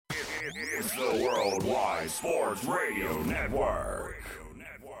It's the Worldwide Sports Radio Network.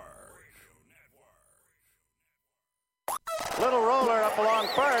 Little roller up along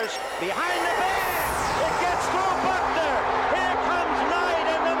first, behind the bag. It gets through Buckner. Here comes Knight,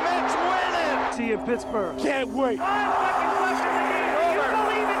 and the Mets win it. See you in Pittsburgh. Can't wait.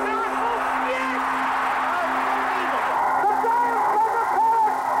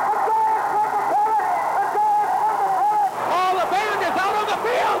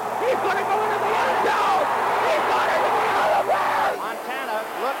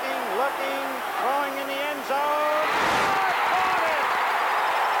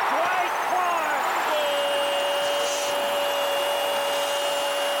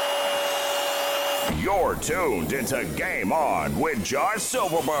 You're tuned into Game On with Josh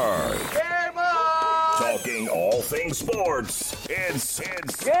Silverberg. Game on! Talking all things sports. It's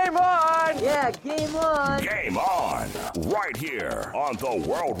Game on! Yeah, game on! Game On, right here on the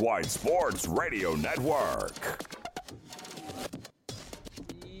Worldwide Sports Radio Network.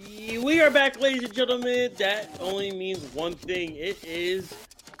 We are back, ladies and gentlemen. That only means one thing. It is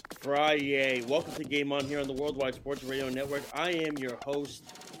Friday. Welcome to Game On here on the Worldwide Sports Radio Network. I am your host,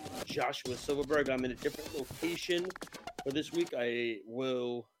 Joshua Silverberg. I'm in a different location for this week. I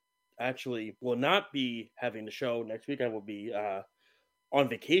will not be having the show next week. I will be on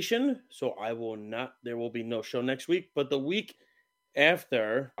vacation, so there will be no show next week. But the week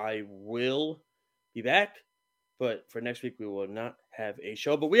after, I will be back. But for next week, we will not have a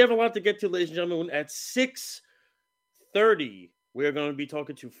show. But we have a lot to get to, ladies and gentlemen. At 6:30, we are going to be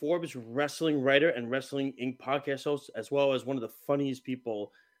talking to Forbes wrestling writer and Wrestling Inc. podcast host, as well as one of the funniest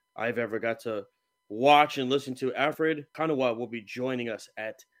people I've ever got to watch and listen to. Alfred Konuwa will be joining us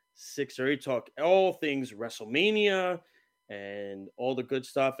at 6:30 to talk all things WrestleMania and all the good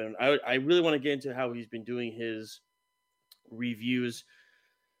stuff. And I really want to get into how he's been doing his reviews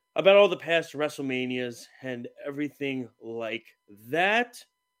about all the past WrestleManias and everything like that.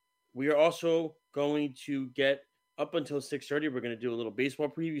 We are also going to get up until 6:30. We're going to do a little baseball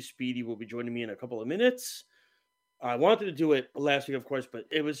preview. Speedy will be joining me in a couple of minutes. I wanted to do it last week, of course, but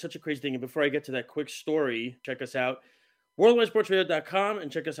it was such a crazy thing. And before I get to that quick story, check us out, worldwidesportsradio.com,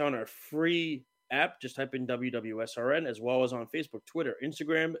 and check us out on our free app. Just type in WWSRN, as well as on Facebook, Twitter,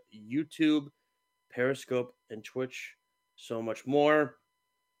 Instagram, YouTube, Periscope, and Twitch. So much more.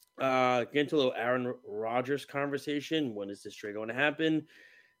 Get into a little Aaron Rodgers conversation. When is this trade going to happen?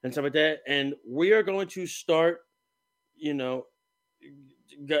 And stuff like that. And we are going to start, we're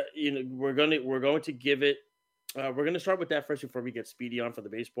going to give it. We're going to start with that first before we get Speedy on for the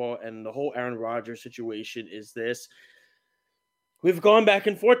baseball. And the whole Aaron Rodgers situation is this. We've gone back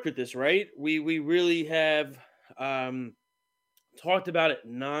and forth with this, right? We really have talked about it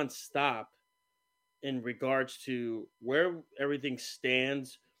nonstop in regards to where everything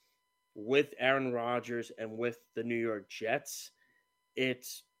stands with Aaron Rodgers and with the New York Jets.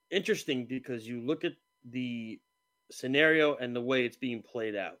 It's interesting because you look at the scenario and the way it's being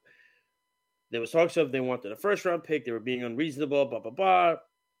played out. There was talks of they wanted a first-round pick. They were being unreasonable, blah, blah, blah.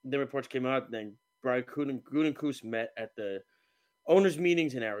 Then reports came out, and then Brian Gutekunst met at the owners'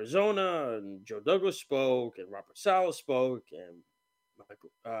 meetings in Arizona, and Joe Douglas spoke, and Robert Saleh spoke, and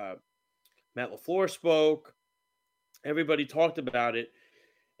Matt LaFleur spoke. Everybody talked about it.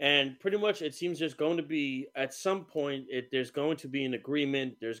 And pretty much it seems there's going to be, at some point, there's going to be an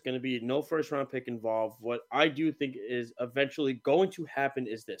agreement. There's going to be no first-round pick involved. What I do think is eventually going to happen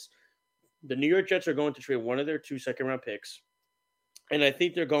is this. The New York Jets are going to trade one of their 2 second-round picks. And I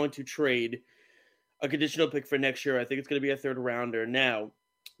think they're going to trade a conditional pick for next year. I think it's going to be a third-rounder. Now,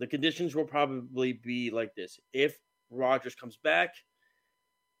 the conditions will probably be like this. If Rodgers comes back,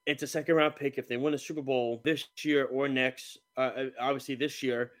 it's a second-round pick. If they win a Super Bowl this year or next, obviously this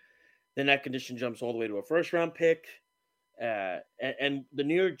year, then that condition jumps all the way to a first-round pick. And the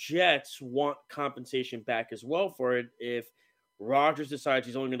New York Jets want compensation back as well for it. If Rodgers decides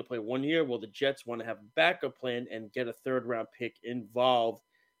he's only going to play 1 year, well, the Jets want to have a backup plan and get a third-round pick involved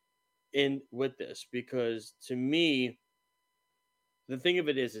in with this. Because to me, the thing of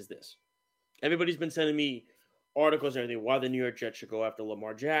it is this. Everybody's been sending me articles and everything why the New York Jets should go after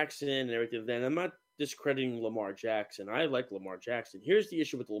Lamar Jackson and everything. Then I'm not discrediting Lamar Jackson. I like Lamar Jackson. Here's the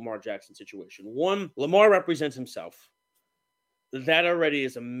issue with the Lamar Jackson situation. One, Lamar represents himself. That already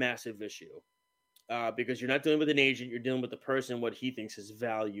is a massive issue because you're not dealing with an agent. You're dealing with the person, what he thinks his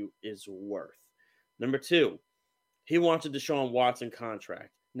value is worth. Number two, he wants a Deshaun Watson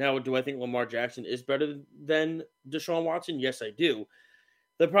contract. Now, do I think Lamar Jackson is better than Deshaun Watson? Yes, I do.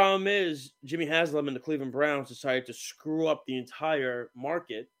 The problem is Jimmy Haslam and the Cleveland Browns decided to screw up the entire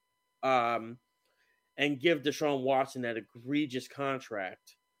market and give Deshaun Watson that egregious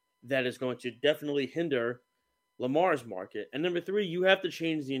contract that is going to definitely hinder Lamar's market. And number 3, you have to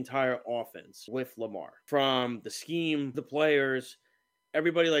change the entire offense with Lamar. From the scheme, the players,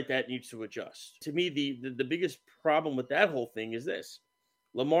 everybody like that needs to adjust. To me, the biggest problem with that whole thing is this.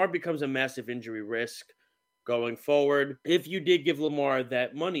 Lamar becomes a massive injury risk going forward. If you did give Lamar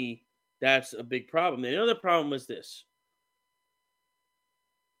that money, that's a big problem. And another problem is this.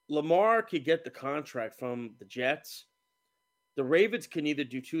 Lamar could get the contract from the Jets. The Ravens can either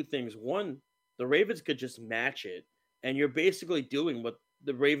do 2 things. One, the Ravens could just match it, and you're basically doing what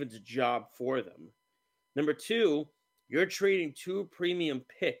the Ravens' job for them. Number 2, you're trading 2 premium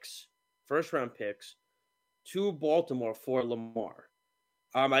picks, first-round picks, to Baltimore for Lamar.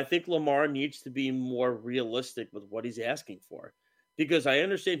 I think Lamar needs to be more realistic with what he's asking for, because I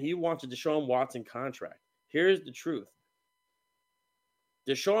understand he wants a Deshaun Watson contract. Here's the truth.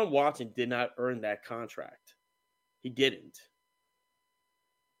 Deshaun Watson did not earn that contract. He didn't.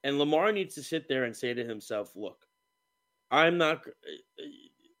 And Lamar needs to sit there and say to himself, look, I'm not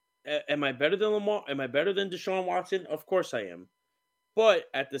 – am I better than Lamar? Am I better than Deshaun Watson? Of course I am. But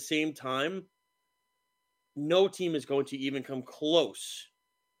at the same time, no team is going to even come close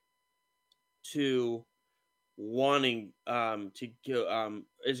to wanting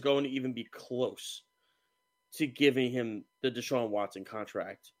is going to even be close to giving him the Deshaun Watson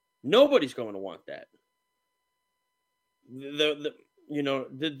contract. Nobody's going to want that. The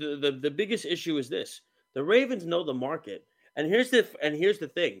biggest issue is this. The Ravens know the market. And here's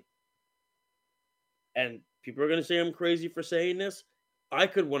the thing. And people are going to say I'm crazy for saying this. I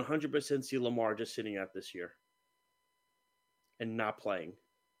could 100% see Lamar just sitting out this year and not playing.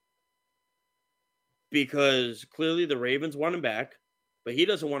 Because clearly the Ravens want him back, but he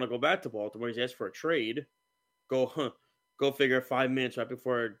doesn't want to go back to Baltimore. He's asked for a trade. Go figure, 5 minutes right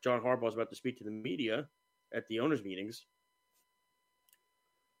before John Harbaugh is about to speak to the media at the owners' meetings.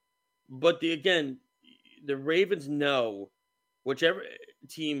 But the Ravens know whichever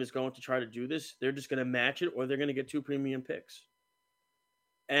team is going to try to do this, they're just going to match it or they're going to get 2 premium picks.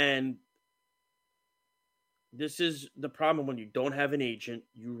 And this is the problem when you don't have an agent,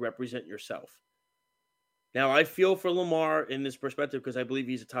 you represent yourself. Now, I feel for Lamar in this perspective because I believe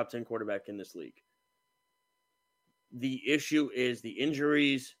he's a top 10 quarterback in this league. The issue is the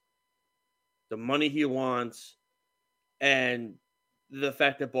injuries, the money he wants, and the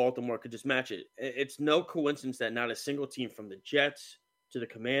fact that Baltimore could just match it. It's no coincidence that not a single team from the Jets to the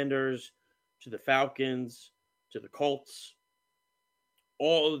Commanders to the Falcons to the Colts,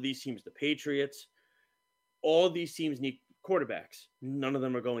 all of these teams, the Patriots, all of these teams need quarterbacks. None of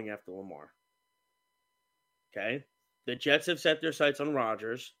them are going after Lamar. Okay? The Jets have set their sights on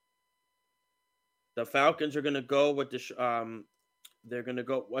Rodgers. The Falcons are going to go with they're going to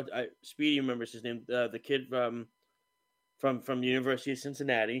go Speedy remembers his name, the kid from the University of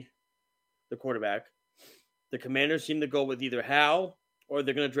Cincinnati, the quarterback. The Commanders seem to go with either Hal or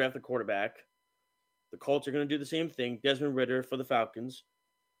they're going to draft the quarterback. The Colts are going to do the same thing. Desmond Ridder for the Falcons.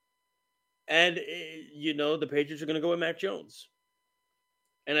 And, the Patriots are going to go with Mac Jones.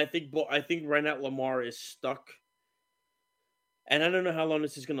 And I think right now Lamar is stuck. And I don't know how long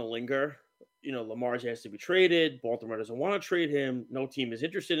this is going to linger. Lamar has to be traded. Baltimore doesn't want to trade him. No team is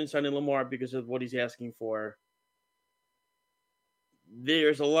interested in signing Lamar because of what he's asking for.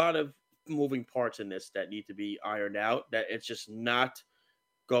 There's a lot of moving parts in this that need to be ironed out, that it's just not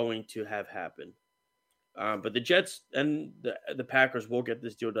going to have happen. But the Jets and the Packers will get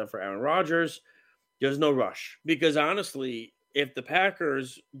this deal done for Aaron Rodgers. There's no rush. Because honestly, if the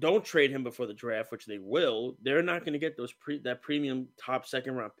Packers don't trade him before the draft, which they will, they're not going to get that premium top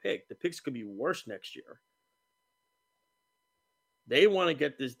second-round pick. The picks could be worse next year. They want to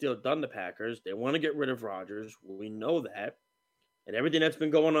get this deal done, the Packers. They want to get rid of Rodgers. We know that. And everything that's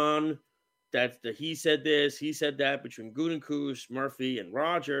been going on, he said this, he said that, between Gutekunst, Murphy, and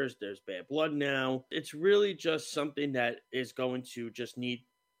Rodgers, there's bad blood now. It's really just something that is going to just need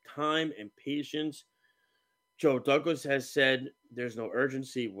time and patience. Joe Douglas has said there's no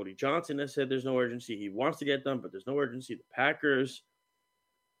urgency. Woody Johnson has said there's no urgency. He wants to get done, but there's no urgency. The Packers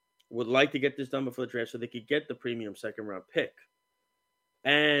would like to get this done before the draft so they could get the premium second-round pick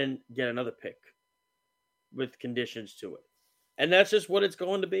and get another pick with conditions to it. And that's just what it's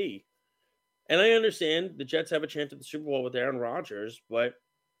going to be. And I understand the Jets have a chance at the Super Bowl with Aaron Rodgers, but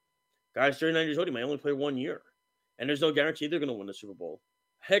guys, 39 years old, he might only play 1 year. And there's no guarantee they're going to win the Super Bowl.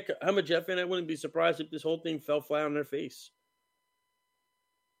 Heck, I'm a Jet fan. I wouldn't be surprised if this whole thing fell flat on their face.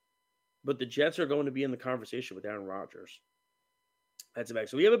 But the Jets are going to be in the conversation with Aaron Rodgers. That's it back.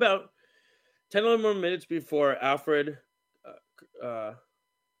 So we have about 10 more minutes before Alfred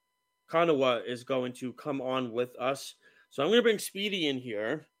Konuwa is going to come on with us. So I'm going to bring Speedy in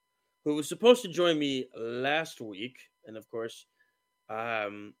here. who was supposed to join me last week, and of course,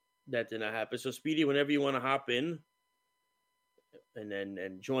 that did not happen. So, Speedy, whenever you want to hop in,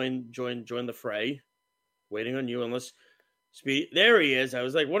 and join the fray, waiting on you. Unless Speedy, there he is. I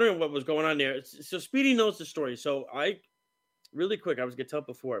was like wondering what was going on there. So Speedy knows the story. So really quick, I was gonna tell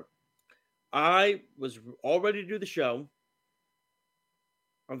before. I was all ready to do the show.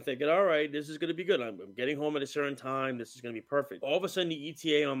 I'm thinking, all right, this is going to be good. I'm getting home at a certain time. This is going to be perfect. All of a sudden, the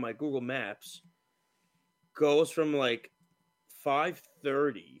ETA on my Google Maps goes from like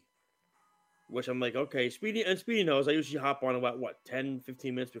 5:30, which I'm like, okay, Speedy knows. I usually hop on about, 10,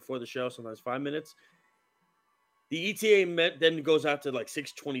 15 minutes before the show, sometimes 5 minutes. The ETA then goes out to like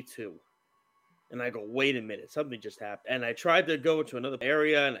 6:22. And I go, wait a minute, something just happened. And I tried to go to another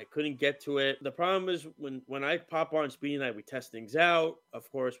area and I couldn't get to it. The problem is when I pop on Speedy and we test things out,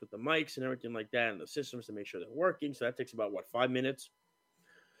 of course, with the mics and everything like that and the systems to make sure they're working. So that takes about, 5 minutes.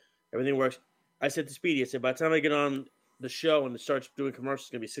 Everything works. I said to Speedy, by the time I get on the show and it starts doing commercials,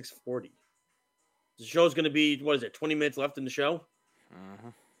 it's going to be 6:40. The show's going to be, 20 minutes left in the show? Mm-hmm.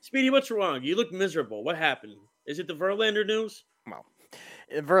 Speedy, what's wrong? You look miserable. What happened? Is it the Verlander news? Well,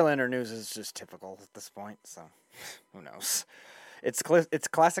 Verlander news is just typical at this point, so who knows? It's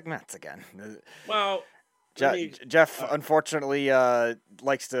classic Mets again. Well, Jeff unfortunately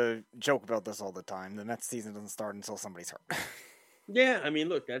likes to joke about this all the time. The Mets season doesn't start until somebody's hurt. Yeah, I mean,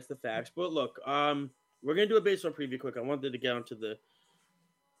 look, that's the facts. But look, we're gonna do a baseball preview quick. I wanted to get onto the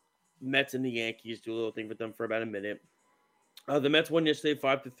Mets and the Yankees, do a little thing with them for about a minute. The Mets won yesterday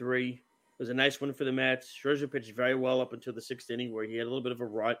 5-3. It was a nice win for the Mets. Scherzer pitched very well up until the sixth inning, where he had a little bit of a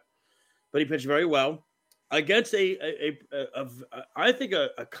rut, but he pitched very well against I think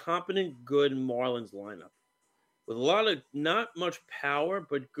a competent, good Marlins lineup with a lot of not much power,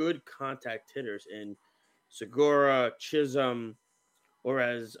 but good contact hitters in Segura, Chisholm, or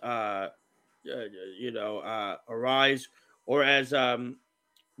as Arise, or as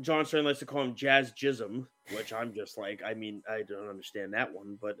John Stern likes to call him, Jazz Jism, which I'm just like, I mean, I don't understand that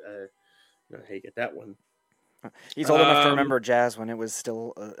one, but. Hey, get that one. He's old enough to remember jazz when it was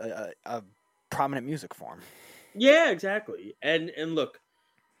still a prominent music form. Yeah, exactly. And look,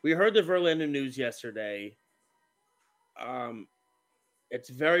 we heard the Verlander news yesterday. It's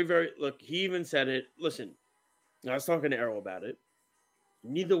very, very. Look, he even said it. Listen, I was talking to Errol about it.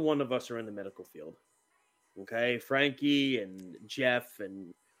 Neither one of us are in the medical field. Okay, Frankie and Jeff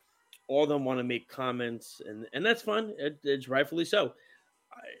and all of them want to make comments, and that's fun. It's rightfully so.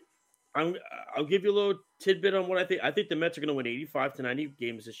 I'll give you a little tidbit on what I think. I think the Mets are going to win 85 to 90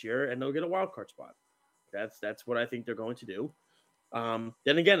 games this year, and they'll get a wild card spot. That's what I think they're going to do.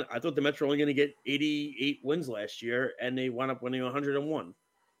 Then again, I thought the Mets were only going to get 88 wins last year, and they wound up winning 101.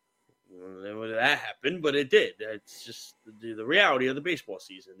 That happened, but it did. It's just the reality of the baseball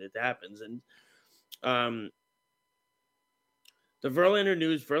season. It happens. And the Verlander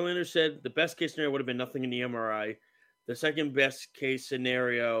news, Verlander said the best case scenario would have been nothing in the MRI. The second best case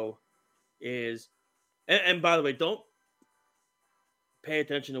scenario is, and by the way, don't pay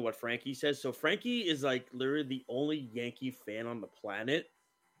attention to what Frankie says. So Frankie is like literally the only Yankee fan on the planet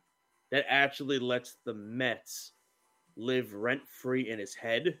that actually lets the Mets live rent-free in his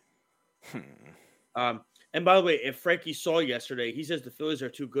head. And by the way, if Frankie saw yesterday, he says the Phillies are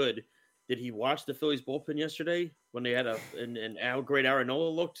too good. Did he watch the Phillies bullpen yesterday when they had how great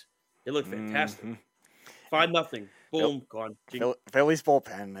Arenado looked? It looked fantastic. 5-0. Boom, gone. Phillies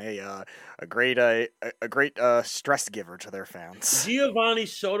bullpen, a great stress giver to their fans. Giovanni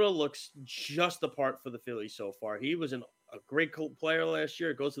Soto looks just the part for the Phillies so far. He was a great player last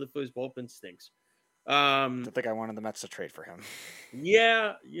year. Goes to the Phillies bullpen, stinks. I think I wanted the Mets to trade for him.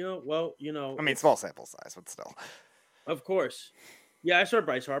 Yeah, I mean, small sample size, but still. Of course. Yeah, I saw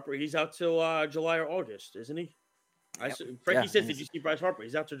Bryce Harper. He's out till July or August, isn't he? Frankie says, did you see Bryce Harper?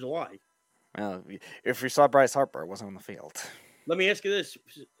 He's out till July. Well, if you saw Bryce Harper, it wasn't on the field. Let me ask you this,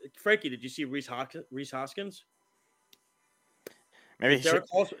 Frankie. Did you see Rhys Hoskins? Maybe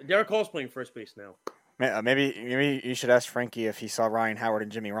Derek Hall's playing first base now. Maybe you should ask Frankie if he saw Ryan Howard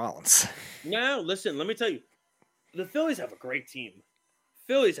and Jimmy Rollins. No, listen. Let me tell you, the Phillies have a great team.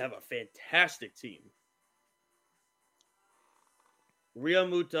 Phillies have a fantastic team.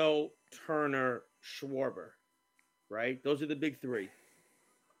 Realmuto, Turner, Schwarber, right? Those are the big three.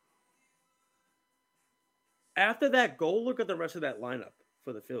 After that, go look at the rest of that lineup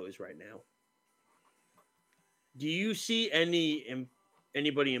for the Phillies right now. Do you see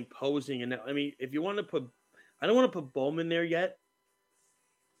anybody imposing? And I mean, if you want to put, I don't want to put Bowman there yet,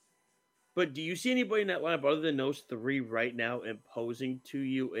 but do you see anybody in that lineup other than those three right now imposing to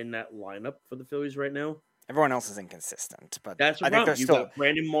you in that lineup for the Phillies right now? Everyone else is inconsistent, but That's the I think problem. they're You still. got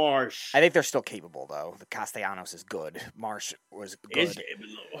Brandon Marsh. I think they're still capable, though. The Castellanos is good. Marsh was good.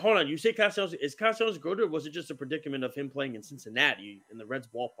 Hold on. You say Castellanos. Is Castellanos good, or was it just a predicament of him playing in Cincinnati in the Reds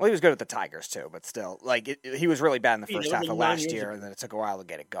ballpark? Well, he was good with the Tigers too, but still, like he was really bad in the first half of last year, ago. and then it took a while to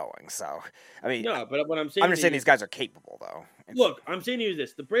get it going. So, I mean, No, but what I'm saying, I'm just saying these guys are capable, though. Look, I'm saying to you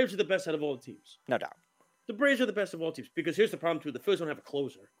this: the Braves are the best out of all the teams. No doubt. The Braves are the best of all teams because here's the problem too: the Phillies don't have a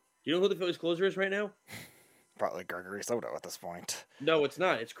closer. Do you know who the Phillies closer is right now? Probably Gregory Soto at this point. No, it's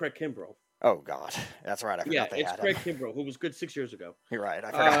not. It's Craig Kimbrell. Oh God, that's right. I forgot they had him. Craig Kimbrell, who was good 6 years ago. You're right.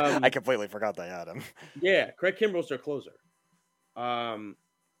 I forgot. I completely forgot they had him. Yeah, Craig Kimbrell's their closer. I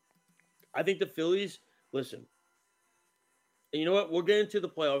think the Phillies. Listen, and you know what? We'll get into the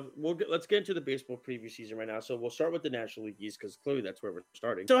playoffs. Let's get into the baseball preview season right now. So we'll start with the National League East because clearly that's where we're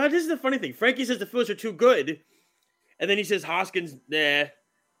starting. So this is the funny thing. Frankie says the Phillies are too good, and then he says Hoskins, nah.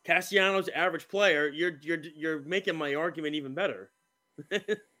 Castellanos, average player. You're making my argument even better.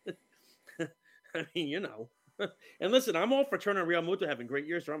 I mean, you know. And listen, I'm all for Turner and Real Muto having great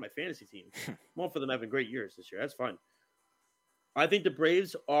years. They're on my fantasy team. I'm all for them having great years this year. That's fine. I think the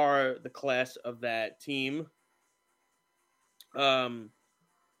Braves are the class of that team. To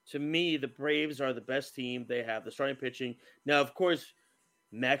me, the Braves are the best team. They have the starting pitching. Now, of course,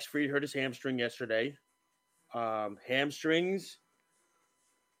 Max Fried hurt his hamstring yesterday. Hamstrings,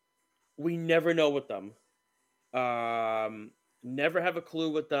 we never know with them. Never have a clue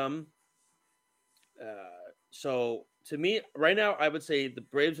with them. So, to me, right now, I would say the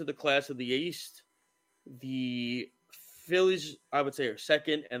Braves are the class of the East. The Phillies, I would say, are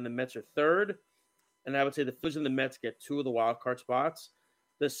second, and the Mets are third. And I would say the Phillies and the Mets get 2 of the wild card spots.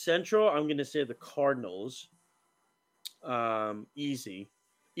 The Central, I'm going to say the Cardinals. Easy.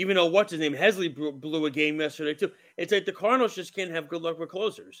 Even though, what's his name? Hesley blew a game yesterday, too. It's like the Cardinals just can't have good luck with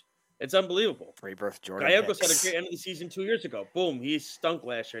closers. It's unbelievable. Rebirth Jordan Gallegos Hicks. had a great end of the season 2 years ago. Boom, he stunk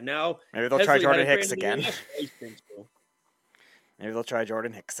last year. Now maybe they'll try Jordan Hicks again. Maybe they'll try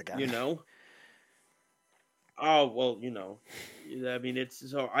Jordan Hicks again. You know? Oh, well, you know. I mean, it's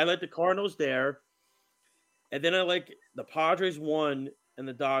so I like the Cardinals there. And then I like the Padres 1 and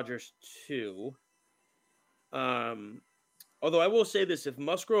the Dodgers 2. Although I will say this, if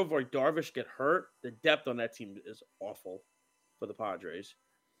Musgrove or Darvish get hurt, the depth on that team is awful for the Padres.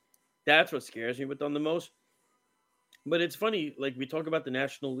 That's what scares me with them the most. But it's funny, like we talk about the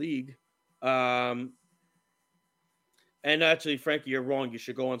National League. And actually, Frankie, you're wrong. You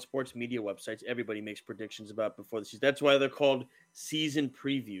should go on sports media websites. Everybody makes predictions about before the season. That's why they're called season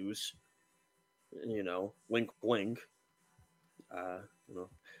previews. You know, wink, wink. You know,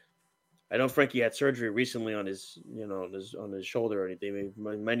 I know Frankie had surgery recently on his, you know, on his shoulder or anything. He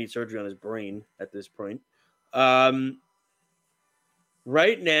might need surgery on his brain at this point.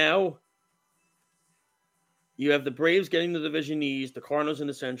 Right now, you have the Braves getting the Division East, the Cardinals in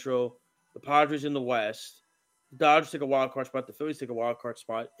the Central, the Padres in the West. The Dodgers take a wild card spot. The Phillies take a wild card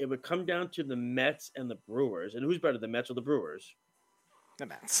spot. It would come down to the Mets and the Brewers. And who's better, the Mets or the Brewers? The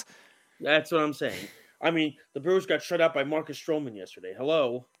Mets. That's what I'm saying. I mean, the Brewers got shut out by Marcus Stroman yesterday.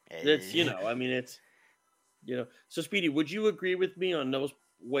 Hello. It's, you know, I mean, it's, you know. So, Speedy, would you agree with me on those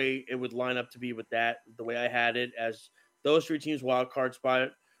way it would line up to be with that, the way I had it, as those 3 teams wild card spot?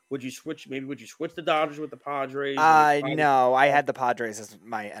 Would you switch the Dodgers with the Padres? No, I had the Padres as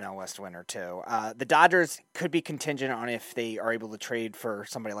my NL West winner, too. The Dodgers could be contingent on if they are able to trade for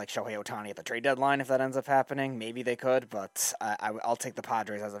somebody like Shohei Ohtani at the trade deadline, if that ends up happening. Maybe they could, but I'll take the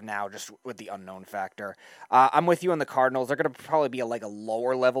Padres as of now, just with the unknown factor. I'm with you on the Cardinals. They're going to probably be a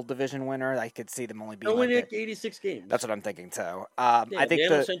lower-level division winner. I could see them only being winning 86 games. That's what I'm thinking, too. I think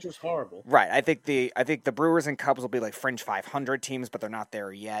the NL Central's horrible. Right. I think the Brewers and Cubs will be like fringe 500 teams, but they're not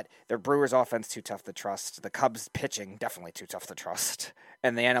there yet. The Brewers' offense too tough to trust. The Cubs' pitching definitely too tough to trust.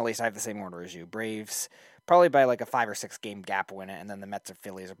 And the NL East, I have the same order as you. Braves probably by like a 5 or 6 game gap win it, and then the Mets and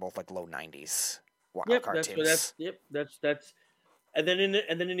Phillies are both like low 90s wild card teams. That's. And then in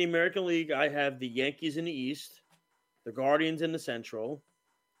the American League, I have the Yankees in the East, the Guardians in the Central,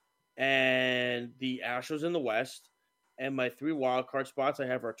 and the Astros in the West. And my 3 wild card spots I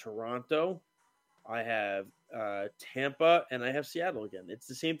have are Toronto, I have Tampa, and I have Seattle again. It's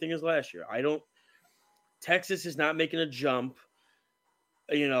the same thing as last year. Texas is not making a jump.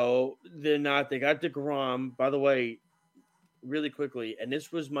 You know, they're not. They got DeGrom. By the way, really quickly, and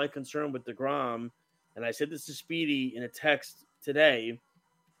this was my concern with DeGrom, and I said this to Speedy in a text today.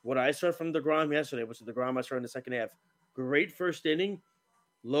 What I saw from DeGrom yesterday was the DeGrom I saw in the second half. Great first inning.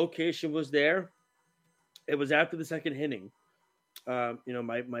 Location was there. It was after the second inning. You know,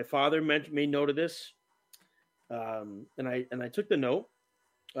 my father made note of this, and I took the note.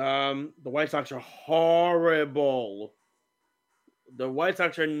 The White Sox are horrible. The White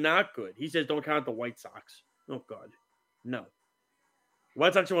Sox are not good. He says don't count the White Sox. Oh, God. No. The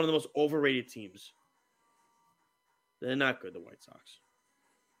White Sox are one of the most overrated teams. They're not good, the White Sox.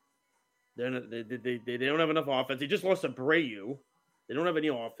 They're not, they don't have enough offense. They just lost to Abreu. They don't have any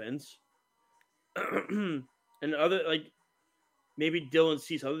offense. And other, like, maybe Dylan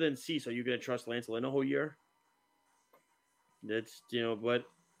Cease. Other than Cease, are you going to trust Lance Lynn a whole year? That's, but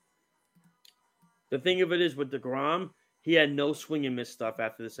the thing of it is with DeGrom, he had no swing and miss stuff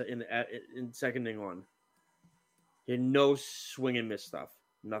after this in second inning on. He had no swing and miss stuff.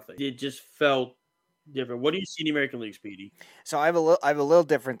 Nothing. It just felt different. What do you see in the American League, Speedy? So I have a little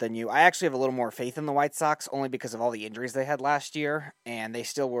different than you. I actually have a little more faith in the White Sox only because of all the injuries they had last year, and they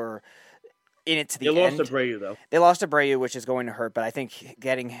still were in it to the end. They lost to Abreu, though. They lost to Abreu, which is going to hurt, but I think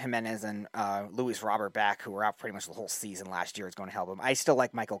getting Jimenez and Luis Robert back, who were out pretty much the whole season last year, is going to help him. I still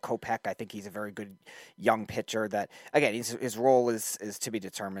like Michael Kopech. I think he's a very good young pitcher that, again, his role is to be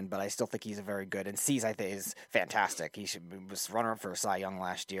determined, but I still think he's a very good. And Cease, I think, is fantastic. He was runner-up for a Cy Young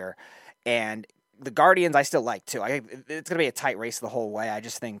last year. And the Guardians I still like, too. It's going to be a tight race the whole way. I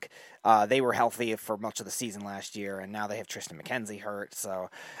just think they were healthy for much of the season last year, and now they have Tristan McKenzie hurt.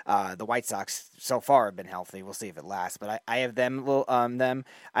 So the White Sox so far have been healthy. We'll see if it lasts. But I have them.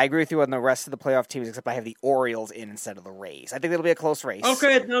 I agree with you on the rest of the playoff teams, except I have the Orioles in instead of the Rays. I think it'll be a close race.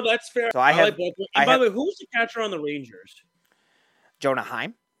 Okay, no, that's fair. So I like both. And by the way, who's the catcher on the Rangers? Jonah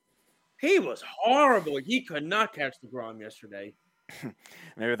Heim. He was horrible. He could not catch DeGrom yesterday.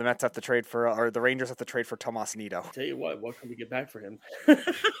 Maybe the Mets have to trade for, or the Rangers have to trade for Tomas Nido. Tell you what can we get back for him?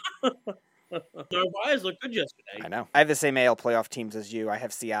 Narvaez looked good yesterday. I know. I have the same AL playoff teams as you. I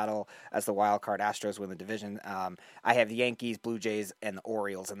have Seattle as the wild card. Astros win the division. I have the Yankees, Blue Jays, and the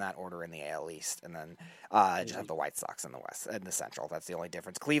Orioles in that order in the AL East, and then I just have the White Sox in the West and the Central. That's the only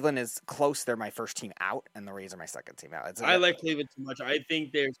difference. Cleveland is close. They're my first team out, and the Rays are my second team out. I like Cleveland too much. I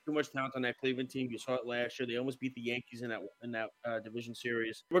think there's too much talent on that Cleveland team. You saw it last year. They almost beat the Yankees in that division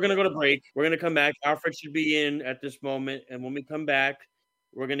series. We're gonna go to break. We're gonna come back. Alfred should be in at this moment, and when we come back,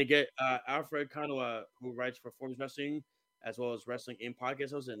 we're going to get Alfred Kanoa, who writes for Forbes Wrestling, as well as Wrestling in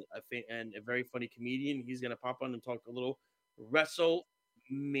Podcast Host, and a very funny comedian. He's going to pop on and talk a little WrestleMania,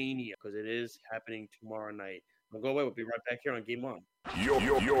 because it is happening tomorrow night. Don't go away. We'll be right back here on Game On.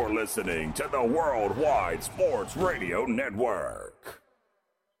 You're listening to the Worldwide Sports Radio Network.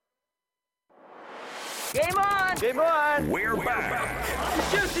 Game on! Game on! We're back.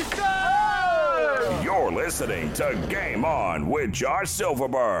 Shoot, score! You're listening to Game On with Josh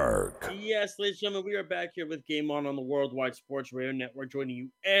Silverberg. Yes, ladies and gentlemen, we are back here with Game On the Worldwide Sports Radio Network, joining you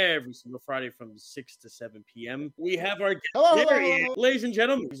every single Friday from 6 to 7 p.m. We have our guest. Hello. Ladies and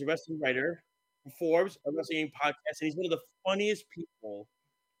gentlemen, he's a wrestling writer for Forbes, a wrestling podcast, and he's one of the funniest people.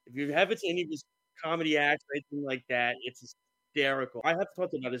 If you haven't seen any of his comedy acts or anything like that, it's hysterical. I have to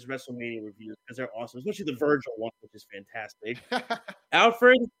talk about his WrestleMania reviews because they're awesome, especially the Virgil one, which is fantastic.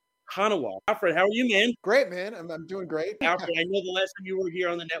 Alfred Kanoa. Alfred, how are you, man? Great, man. I'm doing great. Alfred, I know the last time you were here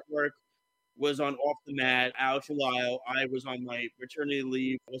on the network was on Off the Mat, Alex Ulio. I was on my maternity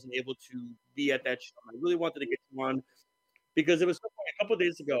leave. I wasn't able to be at that show. I really wanted to get you on because it was a couple of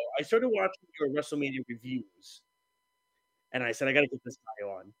days ago. I started watching your WrestleMania reviews, and I said, I got to get this guy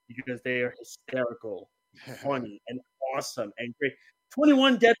on because they are hysterical, funny, and awesome, and great.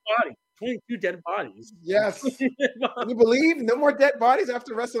 21 dead bodies. 22 dead bodies. Yes. Can you believe no more dead bodies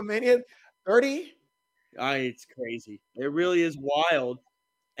after WrestleMania 30? It's crazy. It really is wild.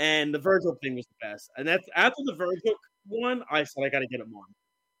 And the Virgil thing was the best. And that's after the Virgil one, I said I got to get him on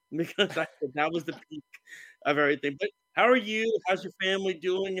because that was the peak of everything. But how are you? How's your family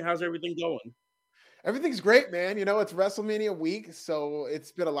doing? How's everything going? Everything's great, man. You know, it's WrestleMania week, so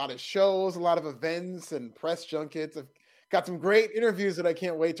it's been a lot of shows, a lot of events and press junkets. I've got some great interviews that I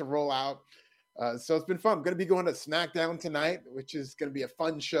can't wait to roll out. So it's been fun. I'm going to be going to SmackDown tonight, which is going to be a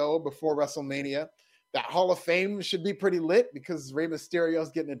fun show before WrestleMania. That Hall of Fame should be pretty lit because Rey Mysterio is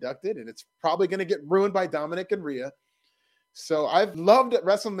getting inducted, and it's probably going to get ruined by Dominic and Rhea. So I've loved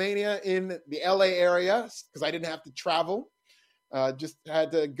WrestleMania in the LA area because I didn't have to travel. Just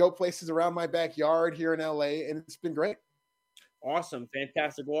had to go places around my backyard here in LA, and it's been great. Awesome.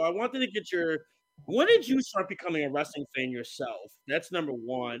 Fantastic. Well, I wanted to get when did you start becoming a wrestling fan yourself? That's number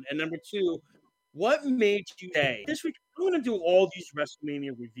one. And number two, what made you say, this week, I'm going to do all these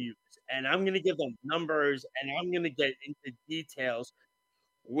WrestleMania reviews, and I'm going to give them numbers, and I'm going to get into details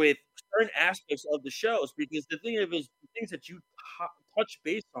with certain aspects of the shows, because the thing is, the things that you touch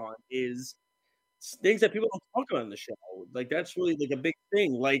base on is things that people don't talk about in the show. Like, that's really like a big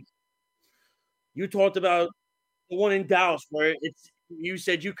thing. Like, you talked about the one in Dallas where You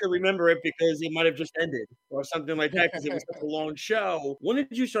said you could remember it because it might have just ended or something like that because it was such a long show. When did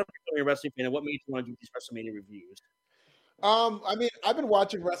you start becoming a wrestling fan, and what made you want to do these WrestleMania reviews? I mean, I've been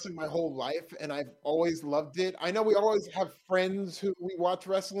watching wrestling my whole life, and I've always loved it. I know we always have friends who we watch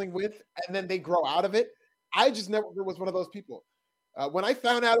wrestling with, and then they grow out of it. I just never was one of those people. When I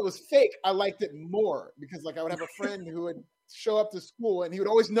found out it was fake, I liked it more because, like, I would have a friend who would show up to school, and he would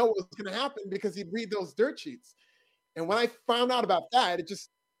always know what was going to happen because he'd read those dirt sheets. And when I found out about that, it just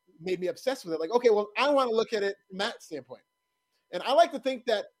made me obsessed with it. Like, okay, well, I want to look at it from that standpoint. And I like to think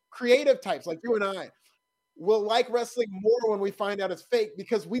that creative types like you and I will like wrestling more when we find out it's fake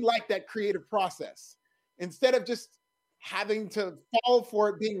because we like that creative process instead of just having to fall for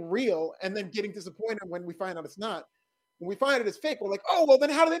it being real and then getting disappointed when we find out it's not. When we find it it's fake, we're like, oh, well, then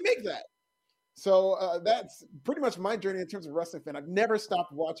how do they make that? So that's pretty much my journey in terms of wrestling fan. I've never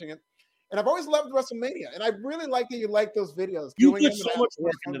stopped watching it. And I've always loved WrestleMania. And I really like that you like those videos. You put so much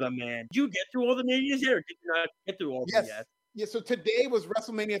work into them, man. Did you get through all the Manias yet, or did you not get through all of them yet? Yeah, so today was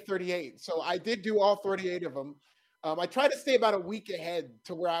WrestleMania 38. So I did do all 38 of them. I tried to stay about a week ahead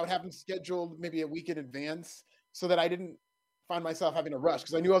to where I would have them scheduled maybe a week in advance so that I didn't find myself having to rush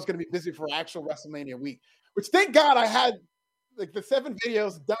because I knew I was going to be busy for actual WrestleMania week, which thank God I had like the 7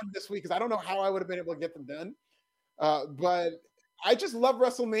 videos done this week because I don't know how I would have been able to get them done. But I just love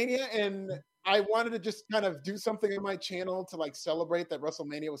WrestleMania and I wanted to just kind of do something on my channel to like celebrate that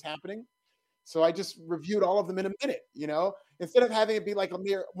WrestleMania was happening. So I just reviewed all of them in a minute, you know, instead of having it be like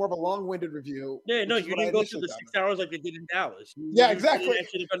more of a long-winded review. Yeah, no, you didn't go through the 6 hours like they did in Dallas. Exactly.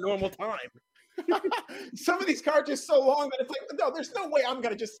 You did a normal time. Some of these cards are so long that it's like, no, there's no way I'm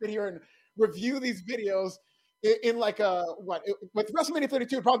going to just sit here and review these videos in like with WrestleMania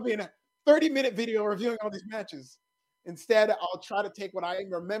 32, it'd probably be in a 30-minute video reviewing all these matches. Instead, I'll try to take what I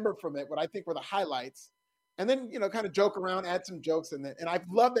remember from it, what I think were the highlights, and then, you know, kind of joke around, add some jokes in it. And I've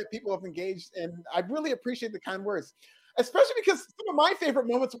loved that people have engaged, and I really appreciate the kind words, especially because some of my favorite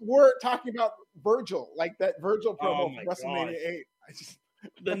moments were talking about Virgil, like that Virgil promo from WrestleMania 8.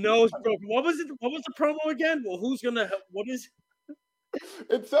 The nose broke. What was it? What was the promo again? Well, who's gonna help? What is?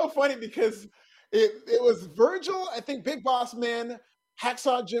 It's so funny because it was Virgil, I think Big Boss Man,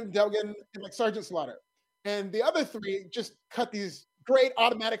 Hacksaw Jim Duggan, and like Sergeant Slaughter. And the other 3 just cut these great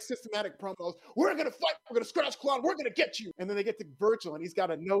automatic, systematic promos. We're going to fight. We're going to scratch Claude. We're going to get you. And then they get to Virgil, and he's got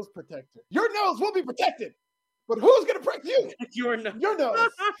a nose protector. Your nose will be protected. But who's going to protect you? Your nose. Your nose.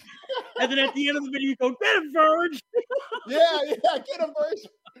 And then at the end of the video, you go, get him, Virg. Yeah, get him, Virg.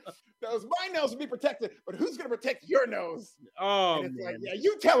 My nose will be protected. But who's going to protect your nose? Oh, and it's man. like, yeah,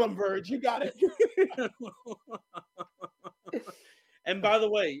 you tell him, Virg. You got it. And by the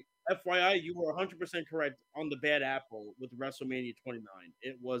way, FYI, you were 100% correct on the bad apple with WrestleMania 29.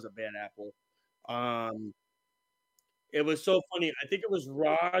 It was a bad apple. It was so funny. I think it was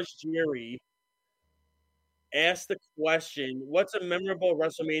Raj Jerry asked the question, what's a memorable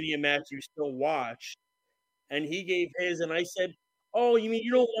WrestleMania match you still watch? And he gave his, and I said, oh, you mean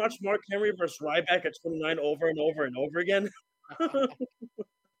you don't watch Mark Henry versus Ryback at 29 over and over and over again? Yeah,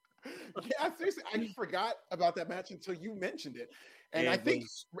 seriously, I forgot about that match until you mentioned it. And I think,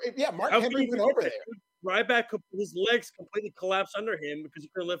 Mark Henry went over there. Ryback, his legs completely collapsed under him because he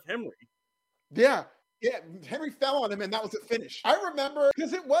couldn't lift Henry. Yeah, Henry fell on him, and that was the finish. I remember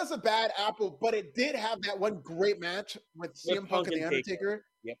because it was a bad apple, but it did have that one great match with CM Punk and The Undertaker.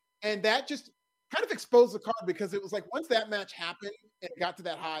 Yep. And that just kind of exposed the card because it was like once that match happened and it got to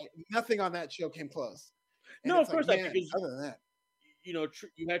that high, nothing on that show came close. And no, of course not. Because other than that, you know,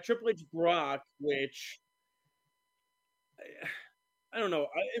 you had Triple H Brock, which I don't know.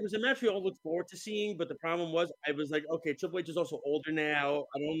 It was a match we all looked forward to seeing, but the problem was I was like, okay, Triple H is also older now.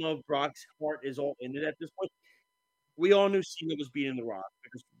 I don't know if Brock's heart is all in it at this point. We all knew Cena was beating The Rock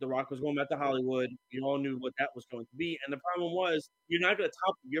because The Rock was going back to Hollywood. We all knew what that was going to be. And the problem was you're not going to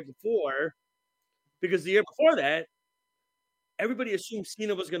top the year before because the year before that, everybody assumed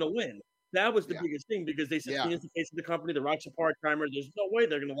Cena was going to win. That was the biggest thing because they said Cena's the face of the company. The Rock's a part-timer. There's no way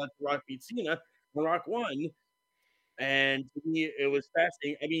they're going to let The Rock beat Cena. The Rock won. And to me, it was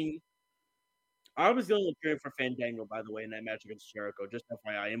fascinating. I mean, I was the only one cheering for Fandango, by the way, in that match against Jericho. Just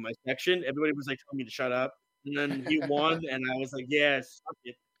FYI, in my section, everybody was like telling me to shut up. And then he won, and I was like, "Yeah, suck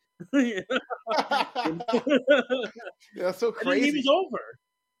it." That's so crazy. And he was over.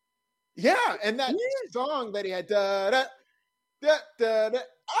 Yeah, and that song that he had, da, da, da, da, da,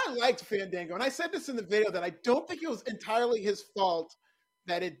 I liked Fandango, and I said this in the video that I don't think it was entirely his fault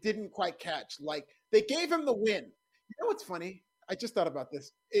that it didn't quite catch. Like they gave him the win. You know what's funny? I just thought about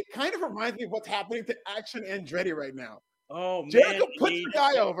this. It kind of reminds me of what's happening to Action Andretti right now. Oh, man. Jericho puts the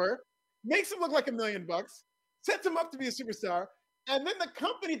guy over, makes him look like $1 million, sets him up to be a superstar, And then the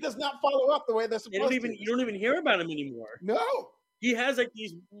company does not follow up the way they're supposed to. You don't even hear about him anymore. No. He has like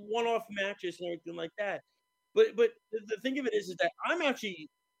these one-off matches and everything like that. But the thing of it is that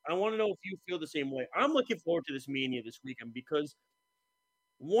I want to know if you feel the same way. I'm looking forward to this Mania this weekend because,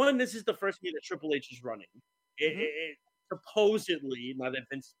 one, this is the first year that Triple H is running. It supposedly, not that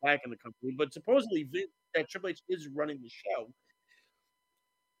Vince is back in the company, but supposedly that Triple H is running the show.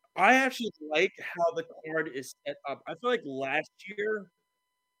 I actually like how the card is set up. I feel like last year,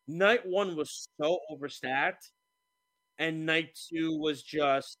 night 1 was so overstacked, and night 2 was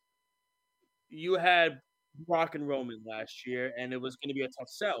just you had Brock and Roman last year, and it was going to be a tough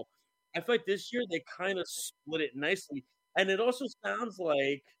sell. I feel like this year they kind of split it nicely, and it also sounds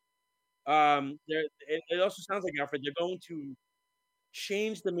like it also sounds like, Alfred, they're going to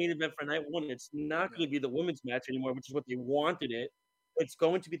change the main event for night 1. It's not going to be the women's match anymore, which is what they wanted it. It's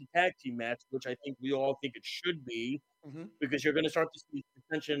going to be the tag team match, which I think we all think it should be, because you're going to start to see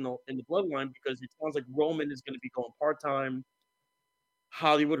tension in the bloodline, because it sounds like Roman is going to be going part-time.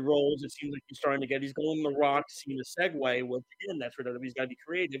 Hollywood roles, it seems like he's starting to get. He's going The Rock, seeing a segue, which, again, that's where WWE's got to be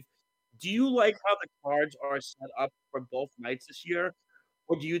creative. Do you like how the cards are set up for both nights this year,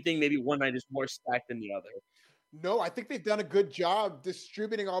 or do you think maybe one night is more stacked than the other? No, I think they've done a good job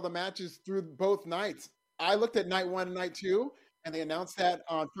distributing all the matches through both nights. I looked at night 1 and night 2, and they announced that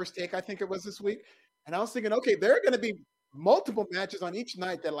on First Take, I think it was this week. And I was thinking, okay, there are going to be multiple matches on each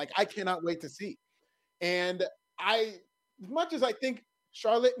night that, like, I cannot wait to see. And as much as I think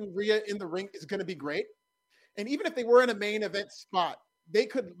Charlotte and Rhea in the ring is going to be great, and even if they were in a main event spot, they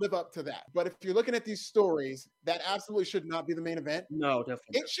could live up to that. But if you're looking at these stories, that absolutely should not be the main event. No,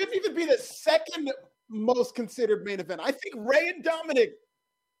 definitely. It shouldn't even be the second most considered main event. I think Rey and Dominic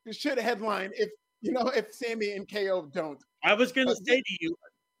should headline if Sammy and KO don't. I was going to say to you,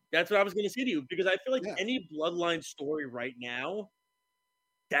 that's what I was going to say to you, because I feel like any bloodline story right now,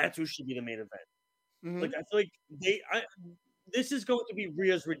 that's who should be the main event. Like, I feel like this is going to be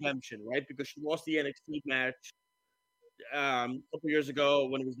Rhea's redemption, right? Because she lost the NXT match a couple years ago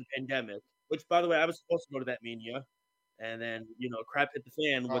when it was the pandemic, which, by the way, I was supposed to go to that Mania, and then, crap hit the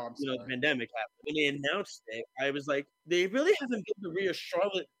fan with, the pandemic happened. When they announced it, I was like, they really haven't built the Rhea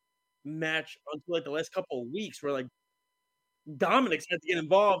Charlotte match until like the last couple of weeks, where like Dominic's had to get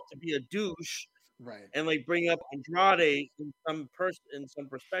involved to be a douche, right? And like bring up Andrade in some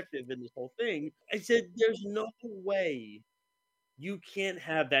perspective in this whole thing. I said, there's no way you can't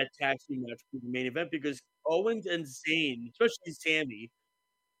have that tag team match for the main event, because Owens and Zayn, especially Sammy,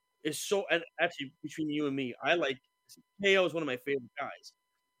 is so. And actually, between you and me, I like KO is one of my favorite guys.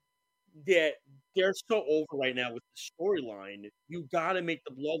 They're so over right now with the storyline. You got to make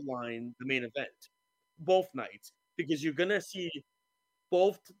the bloodline the main event both nights, because you're gonna see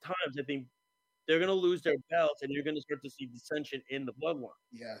both times. I think they're gonna lose their belts, and you're gonna start to see dissension in the bloodline.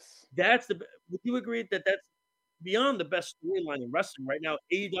 Yes, would you agree that that's beyond the best storyline in wrestling right now?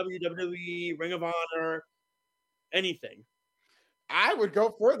 AEW, WWE, Ring of Honor, anything. I would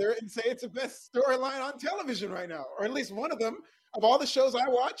go further and say it's the best storyline on television right now, or at least one of them of all the shows I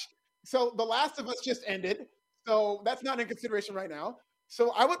watched. So The Last of Us just ended, so that's not in consideration right now.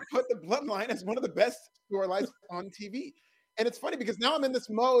 So I would put the Bloodline as one of the best storylines on TV. And it's funny because now I'm in this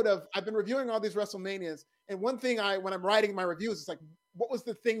mode of, I've been reviewing all these WrestleManias, and one thing when I'm writing my reviews, it's like, what was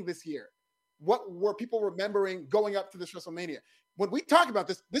the thing this year? What were people remembering going up to this WrestleMania? When we talk about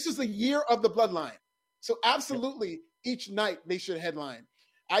this, this is the year of the Bloodline. So absolutely, each night they should headline.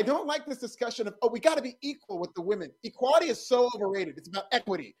 I don't like this discussion of, we got to be equal with the women. Equality is so overrated. It's about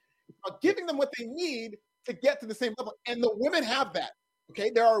equity. It's about giving them what they need to get to the same level. And the women have that,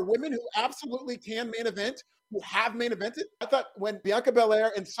 okay? There are women who absolutely can main event, who have main evented. I thought when Bianca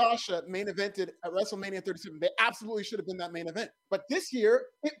Belair and Sasha main evented at WrestleMania 37, they absolutely should have been that main event. But this year,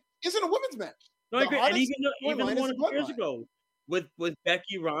 it isn't a women's match. No, I agree. And even one years ago with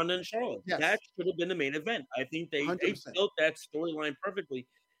Becky, Ronda, and Charlotte, that should have been the main event. I think they built that storyline perfectly.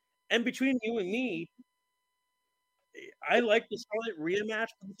 And between you and me, I like the Charlotte Rhea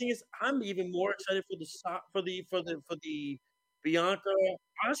match. But the thing is, I'm even more excited for the Bianca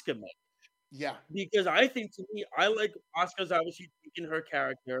Asuka match. Yeah, because I think, to me, I like Asuka's obviously taking her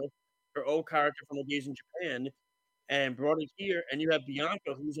old character from the days in Japan, and brought it here. And you have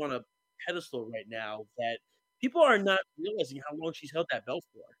Bianca, who's on a pedestal right now that people are not realizing how long she's held that belt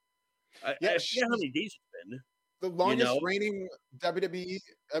for. I forget how many days it's been. The longest reigning WWE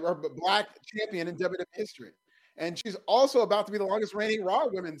or Black champion in WWE history. And she's also about to be the longest reigning Raw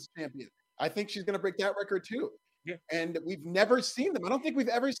Women's champion. I think she's going to break that record too. Yeah. And we've never seen them. I don't think we've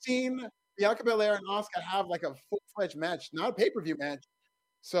ever seen Bianca Belair and Asuka have like a full-fledged match, not a pay-per-view match,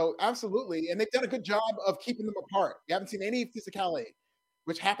 So absolutely, and they've done a good job of keeping them apart. You haven't seen any physicality,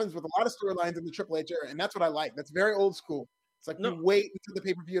 which happens with a lot of storylines in the Triple H era, and that's what I like. That's very old school. It's like No. you wait until the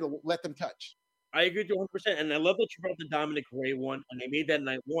pay-per-view to let them touch. I agree with you 100%. And I love that you brought up the Dominic Ray one, and they made that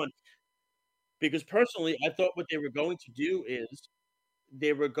night one. Because personally, I thought what they were going to do is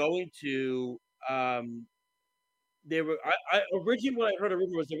they were going to I originally what I heard a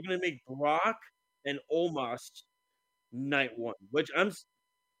rumor was they were going to make Brock and Omos night one, which I'm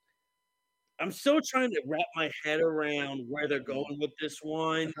still trying to wrap my head around where they're going with this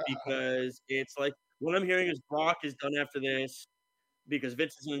one, because it's like what I'm hearing is Brock is done after this because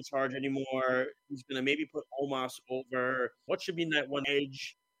Vince isn't in charge anymore. He's going to maybe put Omos over. What should be night one?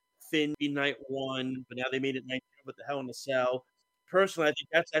 Edge, Finn be night one, but now they made it night two with the Hell in a Cell. Personally, I think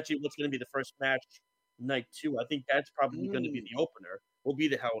that's actually what's going to be the first match, night two. I think that's probably going to be the opener. Will be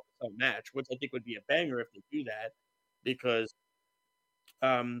the Hell in a Cell match, which I think would be a banger if they do that, because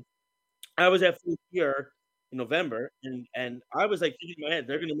I was at Full Gear in November, and I was like thinking in my head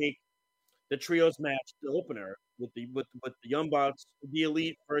they're going to make the trios match the opener with the Young Bucks, the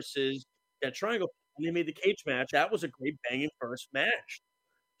Elite versus that Triangle, and they made the cage match. That was a great banging first match.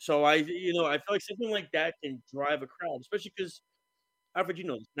 So I feel like something like that can drive a crowd, especially because Alfred,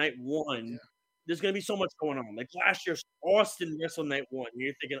 night one, there's going to be so much going on. Like last year, Austin wrestled night one, and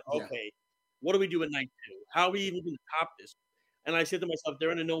you're thinking, okay, what do we do at night two? How are we even going to top this? And I said to myself,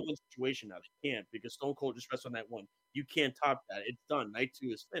 they're in a no-win situation now. They can't, because Stone Cold just wrestled night one. You can't top that. It's done. Night two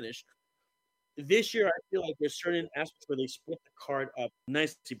is finished. This year, I feel like there's certain aspects where they split the card up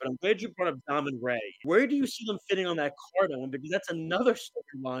nicely, but I'm glad you brought up Dom and Ray. Where do you see them fitting on that card, Owen? Because that's another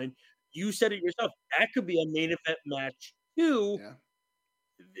storyline. You said it yourself. That could be a main event match, too. Yeah.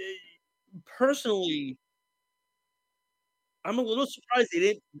 Personally, I'm a little surprised they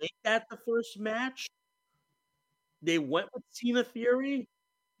didn't make that the first match. They went with Cena Theory,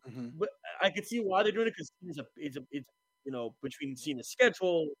 but I could see why they're doing it, because it's between Cena's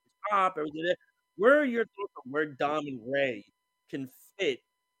schedule, his pop, everything. Where are your thoughts on where Dom and Ray can fit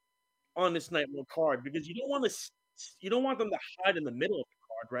on this night one card? Because you don't want them to hide in the middle of the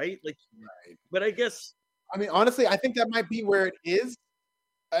card, right? But I guess, honestly, I think that might be where it is,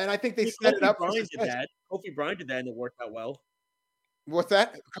 and I think they set it up. Kofi Bryan did that, and it worked out well. What's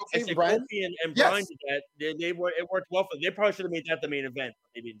that? Kofi and Bryan did that. It worked well for them. They probably should have made that the main event.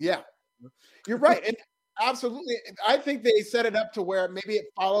 But they didn't. Yeah, you're right, and absolutely. I think they set it up to where maybe it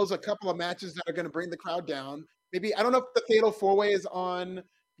follows a couple of matches that are going to bring the crowd down. Maybe, I don't know if the Fatal 4-Way is on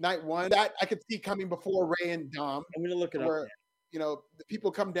night one. That I could see coming before Ray and Dom. I'm going to look it up. The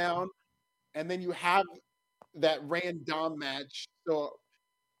people come down, and then you have that Ray and Dom match. So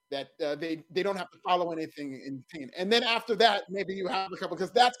that they don't have to follow anything insane. And then after that, maybe you have a couple,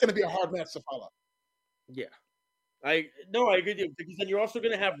 because that's going to be a hard match to follow. Yeah. I agree with you, because then you're also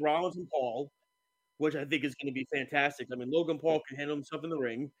going to have Rollins and Paul, which I think is going to be fantastic. Logan Paul can handle himself in the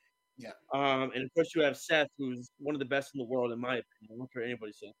ring. Yeah. And of course you have Seth, who's one of the best in the world, in my opinion. I don't care what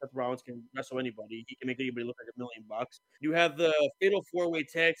anybody says. Seth Rollins can wrestle anybody. He can make anybody look like $1 million. You have the Fatal 4-Way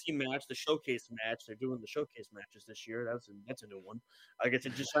Tag Team match, the Showcase match. They're doing the Showcase matches this year. That's a new one. I guess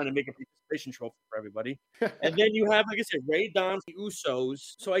they're just trying to make a participation trophy for everybody. And then you have, like I said, Ray, Dom, the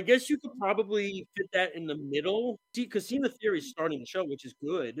Usos. So I guess you could probably fit that in the middle. See, because Cena Theory is starting the show, which is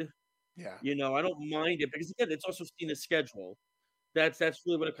good. Yeah. I don't mind it, because again, it's also Cena's schedule. That's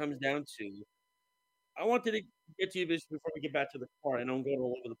really what it comes down to. I wanted to get to you this before we get back to the card, and I don't go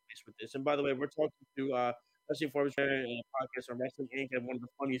all over the place with this. And by the way, we're talking to Wrestling Forbes and a podcast on Wrestling Inc. and one of the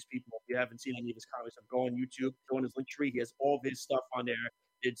funniest people. If you haven't seen any of his comments, go on YouTube, go on his link tree. He has all of his stuff on there.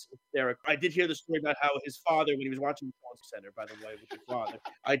 It's there. I did hear the story about how his father, when he was watching the Phone Center, by the way, with his father,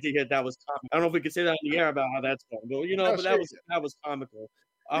 I did hear that was comical. I don't know if we could say that on the air about how that's going, but that was comical.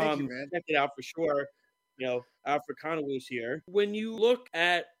 Thank you, man. Check it out for sure. Alfred Conaway's here. When you look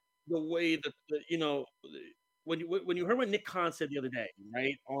at the way that when you heard what Nick Khan said the other day,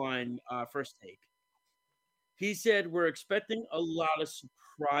 right, on First Take, he said we're expecting a lot of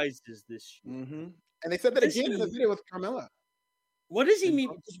surprises this year. Mm-hmm. And they said that again in the video with Carmella. What does he mean?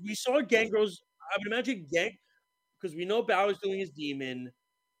 Because we saw Gangrel's. I would imagine because we know Balor's doing his demon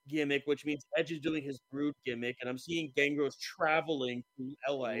gimmick, which means Edge is doing his Brood gimmick, and I'm seeing Gangrel's traveling to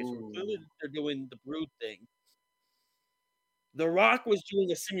LA. So clearly they're doing the Brood thing. The Rock was doing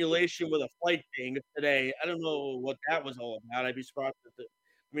a simulation with a flight thing today. I don't know what that was all about. I'd be surprised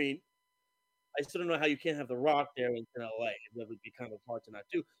I still don't know how you can't have The Rock there in LA. That would be kind of hard to not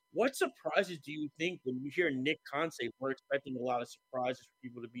do. What surprises do you think when you hear Nick Khan say we're expecting a lot of surprises for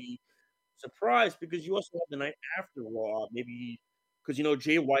people to be surprised? Because you also have the night after Raw, maybe because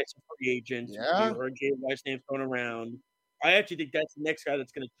Jay White's a free agent. Yeah. You heard Jay White's name thrown around. I actually think that's the next guy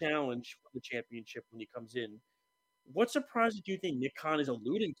that's going to challenge for the championship when he comes in. What surprises do you think Nick Khan is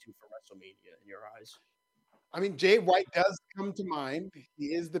alluding to for WrestleMania in your eyes? I mean, Jay White does come to mind. He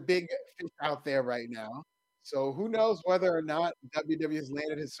is the big fish out there right now. So who knows whether or not WWE has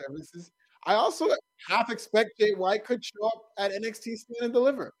landed his services. I also half expect Jay White could show up at NXT Stand and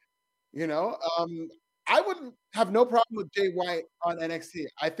Deliver. You know, I would have no problem with Jay White on NXT.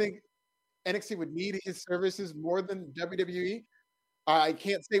 I think NXT would need his services more than WWE. I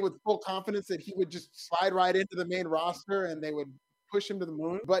can't say with full confidence that he would just slide right into the main roster and they would push him to the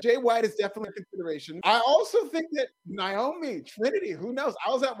moon. But Jay White is definitely a consideration. I also think that Naomi, Trinity, who knows?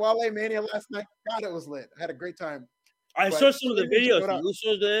 I was at Wale Mania last night. God, it was lit. I had a great time. I saw some of the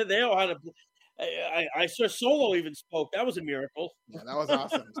videos. They all had I saw Solo even spoke. That was a miracle. Yeah, that was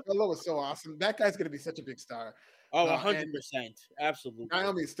awesome. Solo was so awesome. That guy's going to be such a big star. Oh, 100%. Absolutely.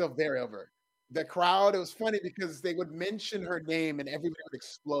 Naomi is still very over. The crowd, it was funny because they would mention her name and everybody would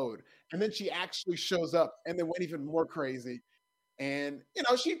explode. And then she actually shows up and then went even more crazy. And, you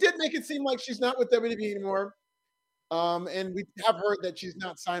know, she did make it seem like she's not with WWE anymore. And we have heard that she's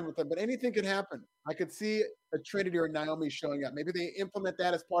not signed with them, but anything can happen. I could see a Trinity or Naomi showing up. Maybe they implement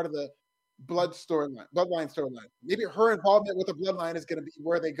that as part of the bloodline storyline. Maybe her involvement with the bloodline is going to be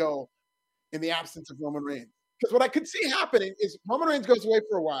where they go in the absence of Roman Reigns. Because what I could see happening is Roman Reigns goes away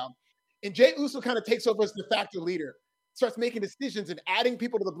for a while, and Jey Uso kind of takes over as de facto leader, starts making decisions and adding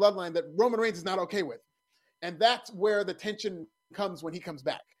people to the bloodline that Roman Reigns is not okay with. And that's where the tension comes when he comes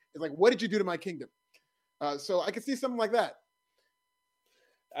back. It's like, what did you do to my kingdom? So I could see something like that.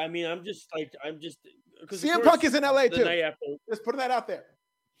 I mean, I'm just CM Punk is in LA too. Just putting that out there.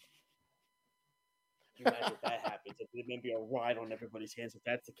 Imagine if that happens. It may be a ride on everybody's hands if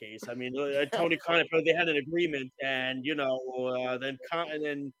that's the case. I mean, Tony Khan, they had an agreement, and then Punk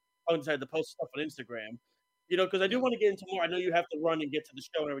decided to post stuff on Instagram. Because I do want to get into more. I know you have to run and get to the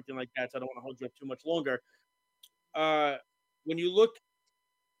show and everything like that, so I don't want to hold you up too much longer. When you look,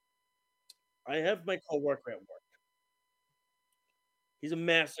 I have my coworker at work. He's a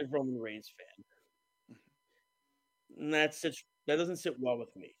massive Roman Reigns fan. And that doesn't sit well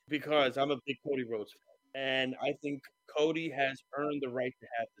with me because I'm a big Cody Rhodes fan. And I think Cody has earned the right to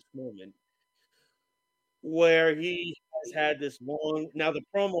have this moment where he has had this long. Now, the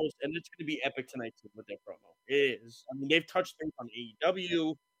promos, and it's going to be epic tonight too, with their promo. It is. I mean, they've touched things on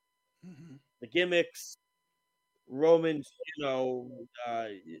AEW, the gimmicks, Roman's, with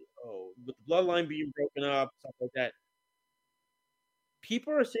the bloodline being broken up, stuff like that.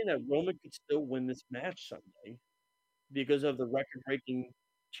 People are saying that Roman could still win this match Sunday because of the record-breaking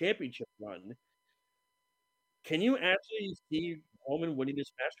championship run. Can you actually see Roman winning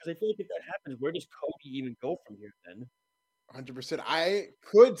this match? Because I feel like if that happens, where does Cody even go from here then? 100%. I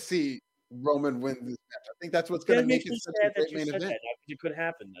could see Roman win this match. I think that's what's going to make it such a great main event. It could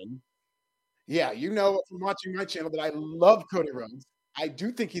happen then. Yeah, from watching my channel that I love Cody Rhodes. I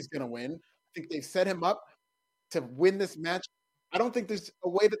do think he's going to win. I think they've set him up to win this match. I don't think there's a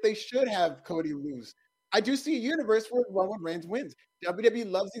way that they should have Cody lose. I do see a universe where Roman Reigns wins. WWE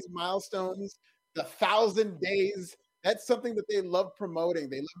loves these milestones, the 1,000 days. That's something that they love promoting.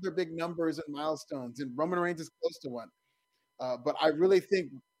 They love their big numbers and milestones, and Roman Reigns is close to one. But I really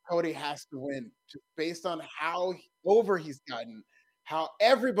think Cody has to win, just based on how over he's gotten, how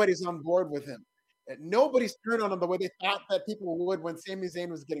everybody's on board with him. And nobody's turned on him the way they thought that people would when Sami Zayn